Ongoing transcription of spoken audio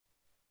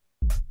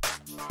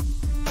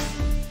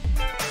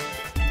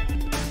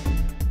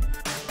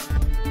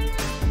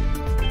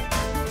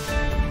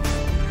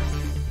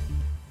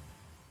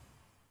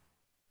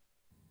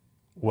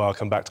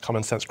Welcome back to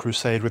Common Sense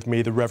Crusade with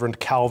me, the Reverend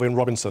Calvin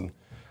Robinson.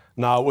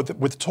 Now, with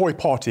the Tory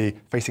party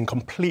facing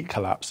complete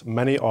collapse,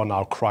 many are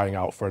now crying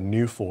out for a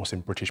new force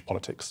in British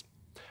politics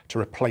to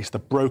replace the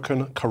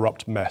broken,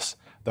 corrupt mess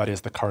that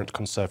is the current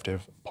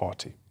Conservative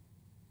Party.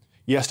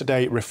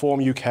 Yesterday,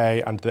 Reform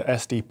UK and the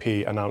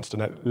SDP announced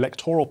an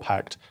electoral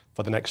pact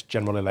for the next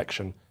general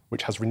election,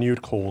 which has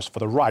renewed calls for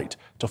the right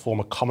to form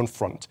a common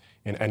front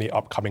in any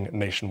upcoming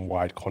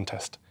nationwide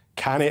contest.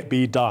 Can it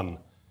be done?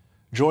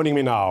 Joining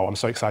me now, I'm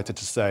so excited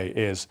to say,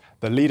 is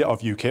the leader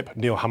of UKIP,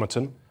 Neil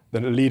Hamilton,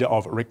 the leader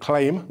of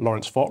Reclaim,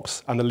 Laurence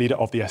Fox, and the leader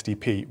of the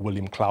SDP,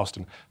 William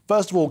Clouston.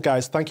 First of all,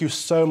 guys, thank you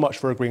so much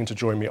for agreeing to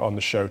join me on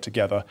the show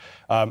together.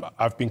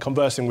 I've been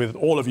conversing with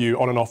all of you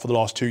on and off for the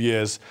last 2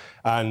 years,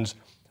 and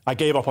I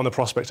gave up on the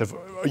prospect of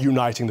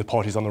uniting the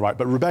parties on the right.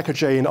 But Rebecca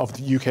Jane of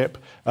the UKIP,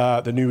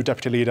 the new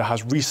deputy leader,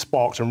 has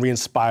re-sparked and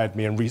re-inspired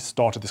me and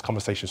restarted this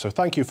conversation. So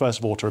thank you, first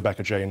of all, to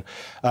Rebecca Jane.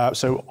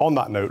 So on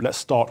that note, let's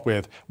start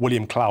with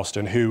William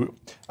Clouston, who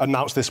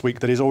announced this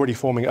week that he's already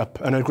forming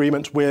an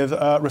agreement with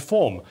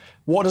Reform.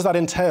 What does that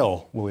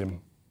entail,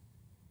 William?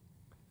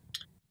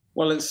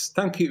 Well,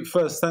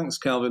 thanks,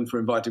 Calvin, for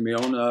inviting me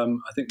on.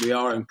 I think we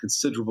are in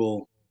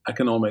considerable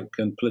economic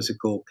and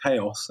political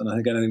chaos, and I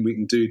think anything we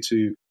can do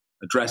to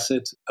address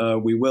it,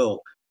 we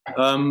will.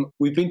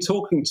 We've been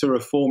talking to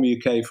Reform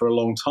UK for a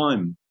long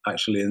time,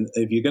 actually, and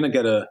if you're going to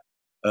get a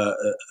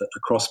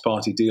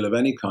cross-party deal of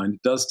any kind,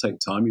 it does take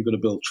time. You've got to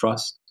build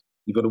trust.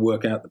 You've got to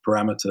work out the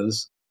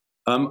parameters.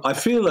 I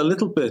feel a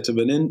little bit of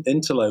an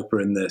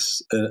interloper in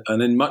this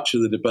and in much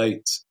of the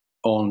debate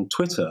on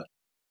Twitter,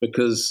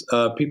 because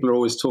people are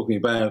always talking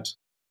about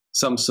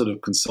some sort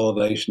of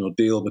consolidation or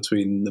deal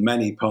between the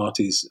many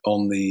parties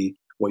on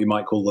what you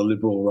might call the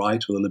liberal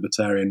right or the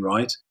libertarian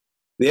right.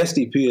 The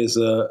SDP is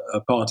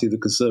a party of the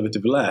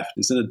Conservative left.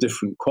 It's in a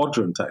different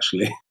quadrant,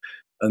 actually.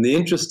 And the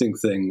interesting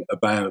thing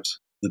about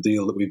the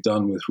deal that we've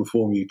done with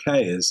Reform UK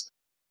is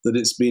that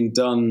it's been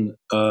done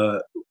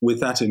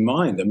with that in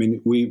mind. I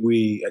mean,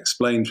 we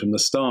explained from the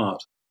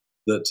start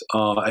that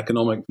our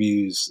economic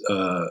views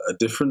are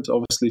different,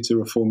 obviously, to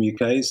Reform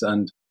UK's,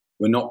 and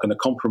we're not going to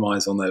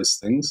compromise on those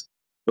things.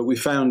 But we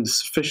found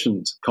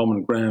sufficient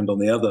common ground on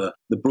the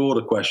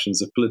broader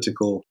questions of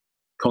political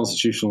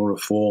constitutional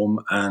reform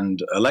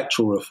and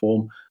electoral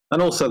reform,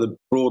 and also the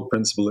broad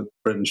principle that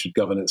Britain should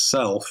govern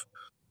itself.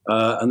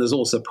 And there's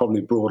also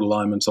probably broad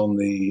alignment on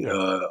the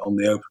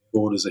open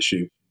borders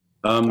issue.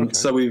 Okay.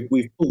 So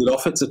we've pulled it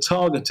off. It's a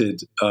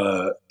targeted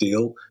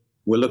deal.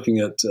 We're looking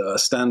at a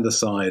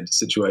stand-aside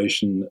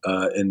situation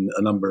in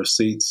a number of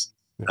seats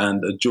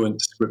and a joint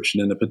description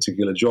in a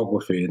particular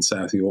geography in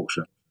South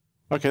Yorkshire.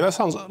 OK, that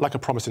sounds like a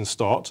promising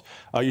start.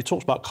 You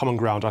talked about common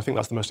ground. I think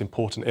that's the most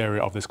important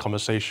area of this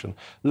conversation.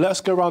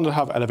 Let's go around and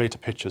have elevator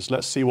pitches.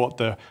 Let's see what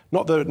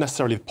not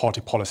necessarily the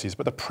party policies,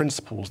 but the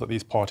principles that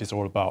these parties are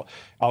all about.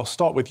 I'll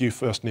start with you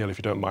first, Neil, if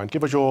you don't mind.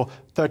 Give us your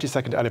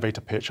 30-second elevator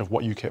pitch of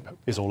what UKIP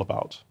is all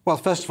about. Well,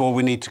 first of all,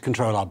 we need to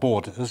control our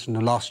borders. And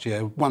last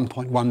year,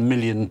 1.1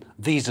 million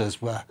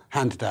visas were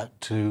handed out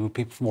to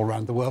people from all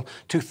around the world,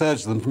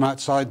 2/3 of them from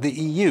outside the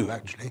EU,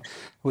 actually.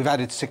 We've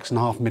added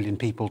 6.5 million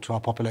people to our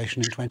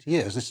population in 20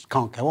 years. This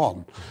can't go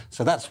on.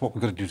 So that's what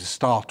we've got to do to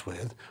start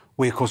with.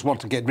 We, of course, want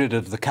to get rid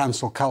of the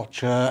cancel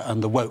culture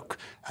and the woke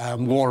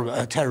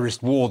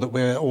terrorist war that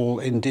we're all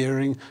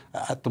enduring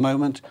at the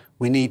moment.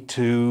 We need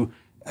to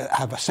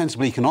have a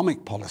sensible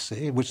economic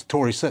policy, which the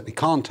Tories certainly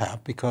can't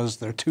have, because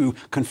there are two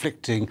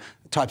conflicting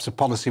types of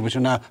policy which are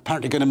now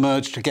apparently going to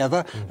merge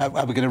together.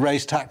 Are we going to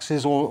raise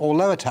taxes or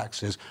lower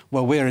taxes?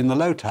 Well, we're in the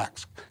low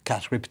tax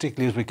category,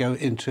 particularly as we go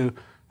into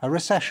a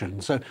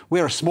recession. So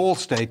we're a small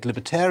state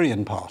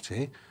libertarian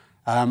party.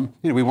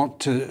 We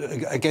want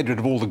to get rid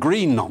of all the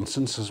green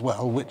nonsense as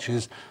well, which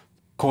is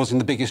causing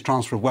the biggest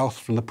transfer of wealth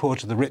from the poor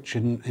to the rich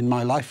in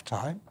my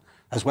lifetime,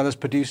 as well as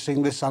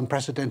producing this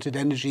unprecedented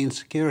energy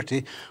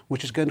insecurity,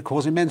 which is going to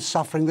cause immense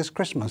suffering this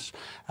Christmas.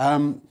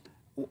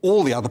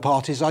 All the other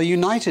parties are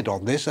united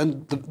on this,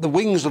 and the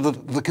wings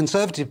of the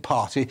Conservative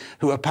Party,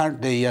 who are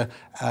apparently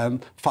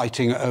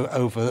fighting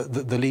over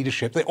the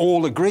leadership, they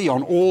all agree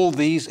on all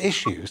these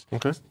issues.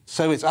 Okay.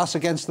 So it's us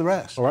against the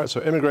rest. All right, so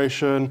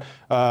immigration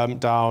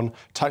down,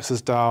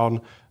 taxes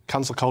down,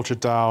 cancel culture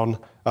down.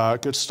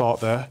 Good start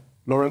there.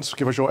 Laurence,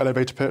 give us your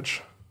elevator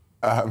pitch.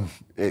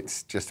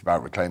 It's just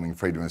about reclaiming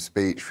freedom of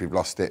speech. We've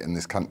lost it in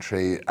this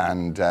country,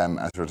 and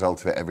as a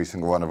result of it, every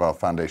single one of our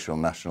foundational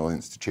national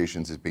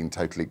institutions has been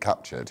totally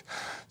captured.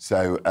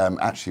 So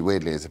actually,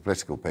 weirdly, as a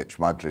political pitch,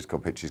 my political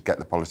pitch is get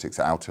the politics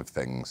out of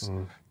things.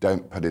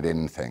 Don't put it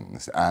in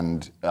things.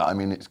 And I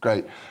mean, it's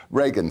great.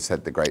 Reagan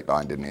said the great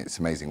line, didn't he? It's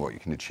amazing what you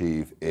can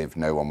achieve if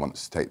no one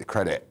wants to take the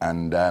credit.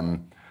 And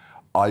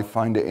I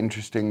find it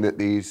interesting that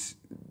these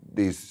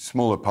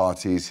smaller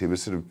parties who are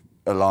sort of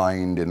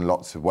aligned in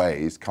lots of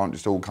ways can't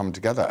just all come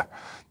together,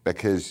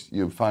 because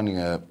you're finding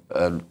a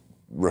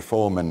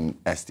Reform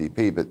and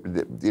SDP, but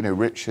you know,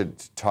 Richard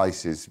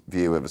Tice's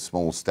view of a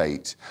small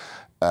state,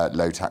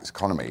 low tax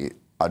economy,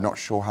 I'm not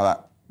sure how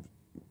that,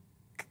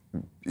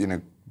 you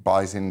know,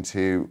 buys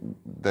into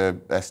the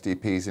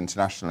SDP's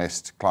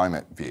internationalist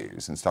climate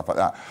views and stuff like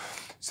that.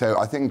 So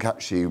I think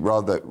actually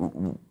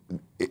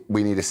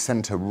we need a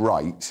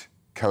centre-right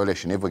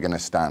coalition if we're going to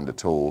stand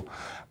at all,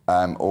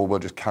 or we'll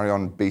just carry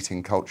on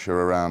beating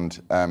culture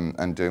around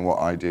and doing what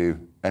I do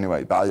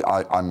anyway. But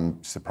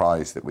I'm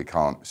surprised that we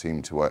can't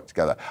seem to work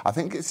together. I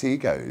think it's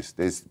egos.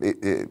 There's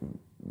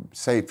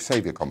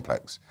saviour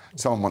complex.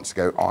 Someone wants to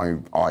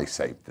go, I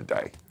saved the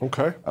day.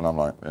 Okay. And I'm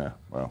like, yeah,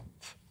 well.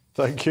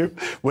 Thank you.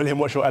 William,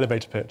 what's your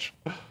elevator pitch?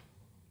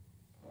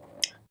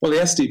 Well, the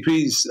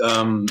SDP's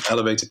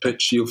elevator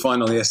pitch you'll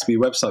find on the SDP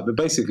website, but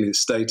basically it's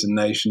state and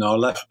nation.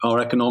 Our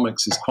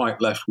economics is quite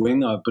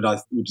left-wing, but I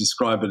would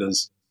describe it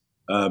as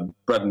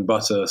bread and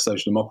butter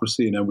social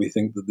democracy. You know, we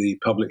think that the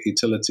public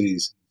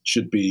utilities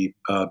should be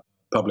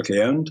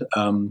publicly owned.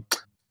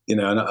 You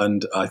know,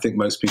 and I think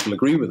most people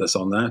agree with us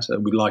on that.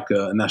 We'd like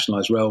a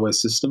nationalised railway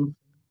system.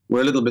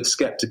 We're a little bit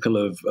sceptical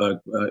of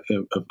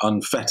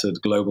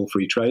unfettered global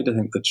free trade. I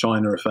think the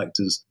China effect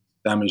has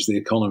damaged the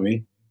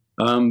economy.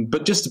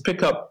 But just to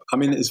pick up, I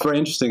mean, it's very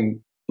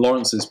interesting,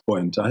 Lawrence's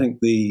point. I think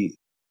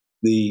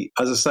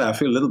as I say, I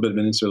feel a little bit of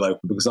an interloper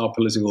because our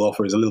political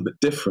offer is a little bit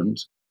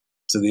different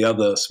to the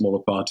other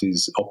smaller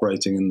parties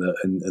operating in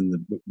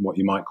the what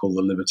you might call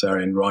the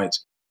libertarian right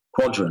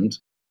quadrant.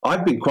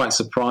 I've been quite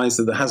surprised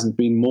that there hasn't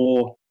been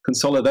more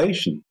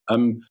consolidation.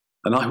 And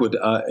I would,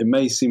 it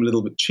may seem a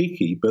little bit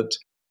cheeky, but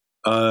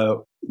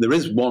there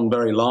is one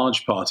very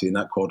large party in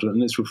that quadrant,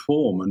 and it's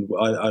Reform. And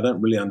I don't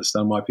really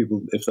understand why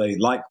people, if they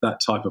like that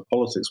type of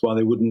politics, why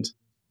they wouldn't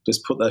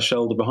just put their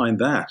shoulder behind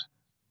that.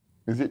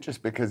 Is it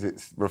just because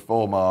it's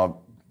Reform are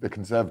the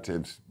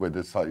Conservatives with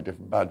a slightly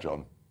different badge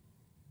on?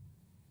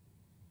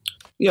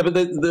 Yeah, but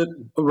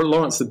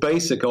Laurence, the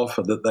basic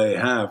offer that they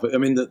have, I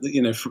mean,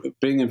 you know,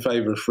 being in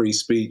favour of free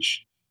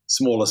speech,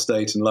 smaller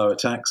state and lower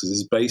taxes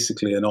is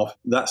basically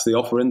that's the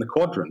offer in the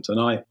quadrant.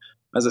 And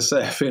as I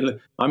say, I feel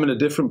I'm in a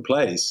different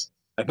place.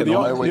 The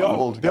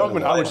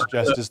argument I would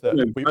suggest is that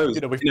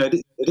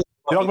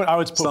the argument I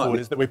would put forward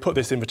is that we put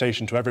this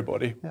invitation to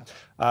everybody,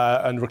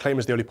 and Reclaim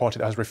is the only party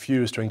that has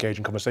refused to engage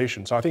in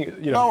conversation. So I think,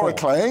 you know,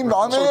 Reclaim,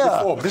 I'm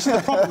here. This is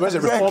the problem, is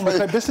it? Reform,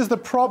 Reclaim. This is the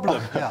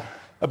problem. Yeah.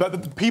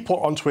 But the people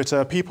on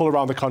Twitter, people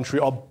around the country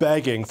are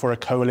begging for a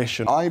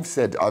coalition. I've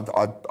said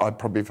I've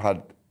probably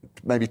had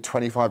maybe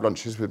 25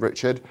 lunches with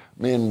Richard.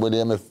 Me and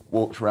William have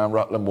walked around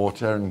Rutland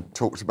Water and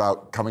talked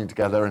about coming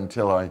together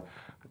until I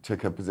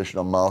took a position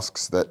on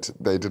masks that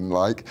they didn't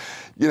like.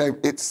 You know,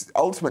 it's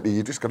ultimately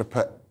you've just got to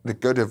put the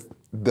good of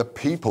the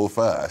people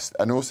first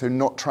and also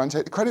not try and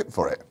take the credit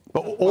for it.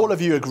 But all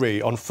of you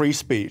agree on free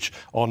speech,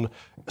 on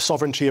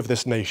sovereignty of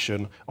this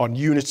nation, on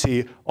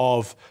unity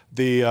of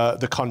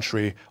the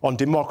country, on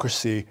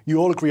democracy. You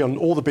all agree on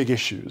all the big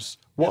issues.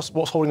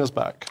 What's holding us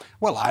back?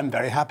 Well, I'm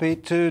very happy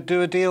to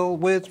do a deal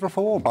with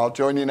Reform. I'll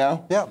join you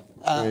now. Yeah.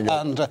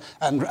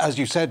 And as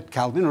you said,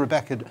 Calvin,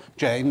 Rebecca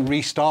Jane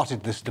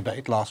restarted this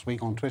debate last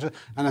week on Twitter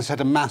and has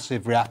had a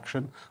massive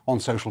reaction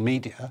on social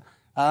media.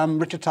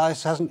 Richard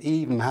Tice hasn't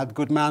even had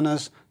good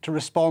manners to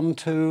respond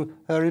to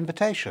her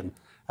invitation.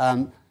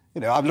 You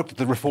know, I've looked at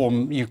the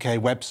Reform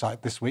UK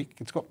website this week.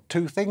 It's got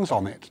 2 things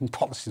on it, and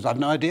policies. I've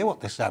no idea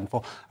what they stand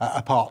for,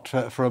 apart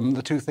from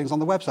the 2 things on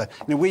the website.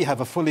 You know, we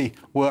have a fully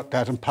worked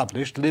out and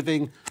published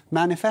living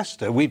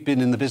manifesto. We've been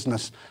in the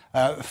business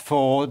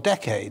for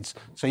decades,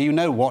 so you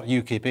know what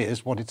UKIP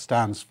is, what it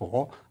stands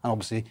for, and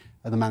obviously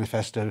the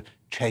manifesto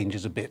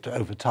changes a bit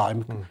over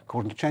time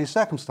according to changed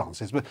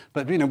circumstances.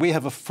 But you know, we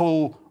have a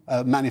full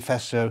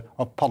manifesto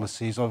of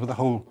policies over the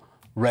whole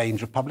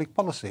range of public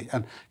policy.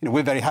 And you know,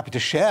 we're very happy to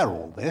share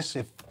all this.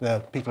 If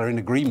people are in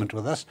agreement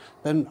with us,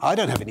 then I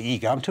don't have any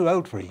ego. I'm too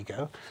old for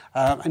ego.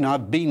 And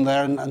I've been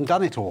there and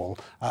done it all.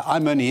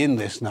 I'm only in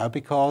this now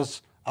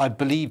because I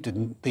believed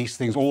in these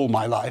things all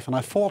my life, and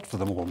I fought for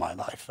them all my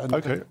life. And,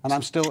 and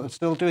I'm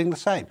still doing the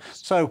same.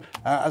 So,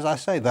 as I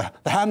say, the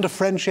hand of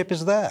friendship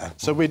is there.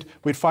 So we'd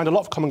find a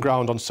lot of common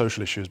ground on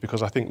social issues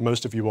because I think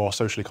most of you are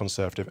socially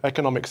conservative.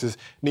 Economics is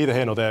neither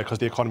here nor there because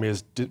the economy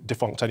is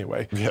defunct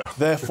anyway. Yeah.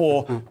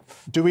 Therefore,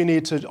 do we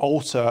need to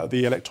alter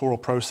the electoral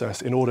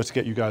process in order to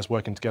get you guys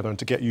working together and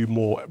to get you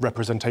more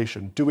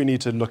representation? Do we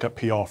need to look at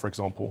PR, for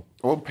example?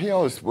 Well,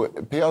 PR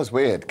is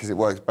weird because it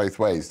works both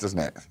ways, doesn't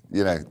it?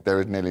 You know, there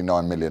are nearly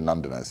 9 million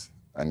Londoners,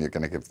 and you're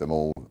going to give them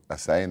all a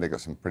say, and they've got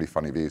some pretty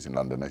funny views in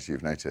London, as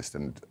you've noticed,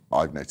 and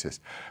I've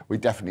noticed. We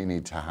definitely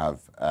need to have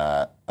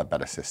a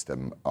better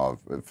system of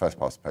first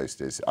past the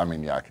post is, I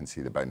mean, yeah, I can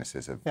see the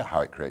bonuses of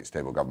how it creates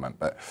stable government,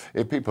 but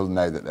if people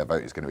know that their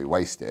vote is going to be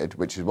wasted,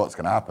 which is what's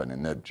going to happen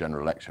in the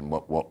general election,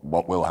 what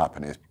will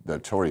happen is the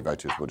Tory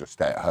voters will just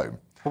stay at home.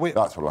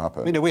 That's what will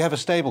happen. You know, we have a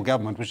stable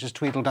government, which is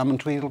Tweedledum and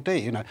Tweedledee.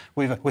 You know,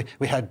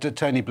 we had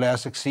Tony Blair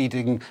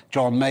succeeding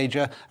John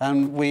Major,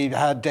 and we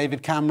had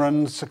David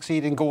Cameron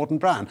succeeding Gordon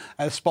Brown.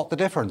 Spot the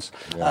difference.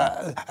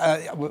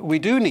 Yeah. We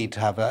do need to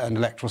have an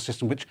electoral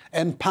system which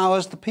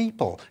empowers the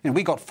people. You know,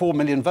 we got 4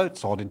 million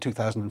votes odd in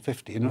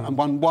 2050 and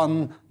won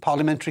one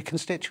parliamentary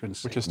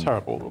constituency. Which is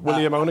terrible.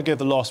 William, I want to give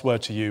the last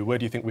word to you. Where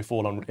do you think we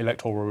fall on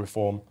electoral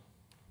reform?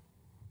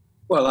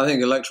 Well, I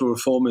think electoral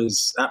reform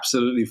is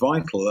absolutely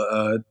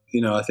vital.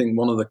 You know, I think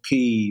one of the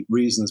key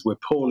reasons we're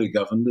poorly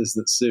governed is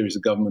that a series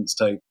of governments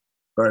take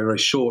very, very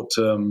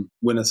short-term,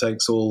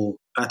 winner-takes-all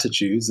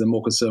attitudes. They're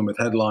more concerned with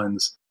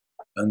headlines,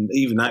 and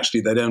even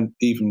actually they don't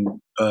even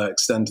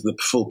extend to the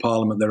full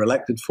parliament they're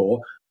elected for.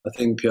 I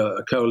think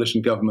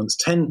coalition governments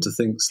tend to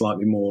think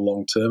slightly more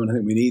long-term, and I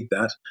think we need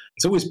that.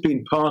 It's always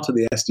been part of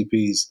the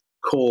SDP's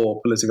core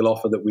political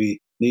offer that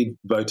we need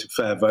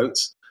fair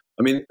votes.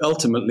 I mean,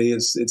 ultimately,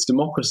 it's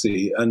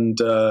democracy, and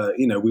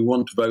you know, we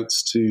want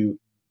votes to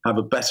have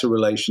a better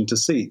relation to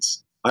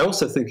seats. I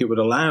also think it would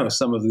allow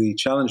some of the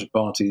challenger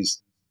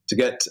parties to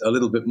get a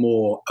little bit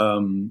more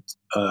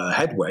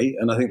headway,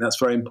 and I think that's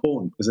very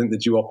important because I think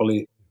the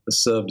duopoly has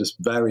served us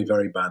very,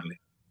 very badly.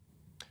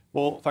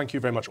 Well, thank you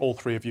very much, all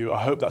three of you.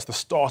 I hope that's the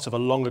start of a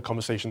longer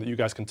conversation that you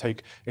guys can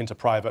take into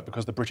private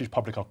because the British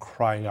public are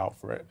crying out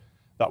for it.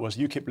 That was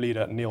UKIP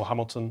leader Neil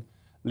Hamilton,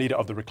 leader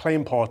of the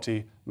Reclaim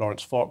Party,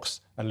 Laurence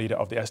Fox, and leader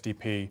of the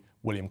SDP,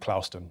 William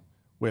Clouston,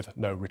 with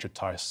no Richard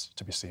Tice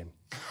to be seen.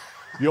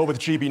 You're with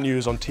GB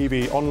News on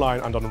TV,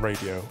 online and on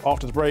radio.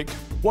 After the break,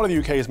 one of the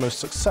UK's most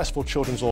successful children's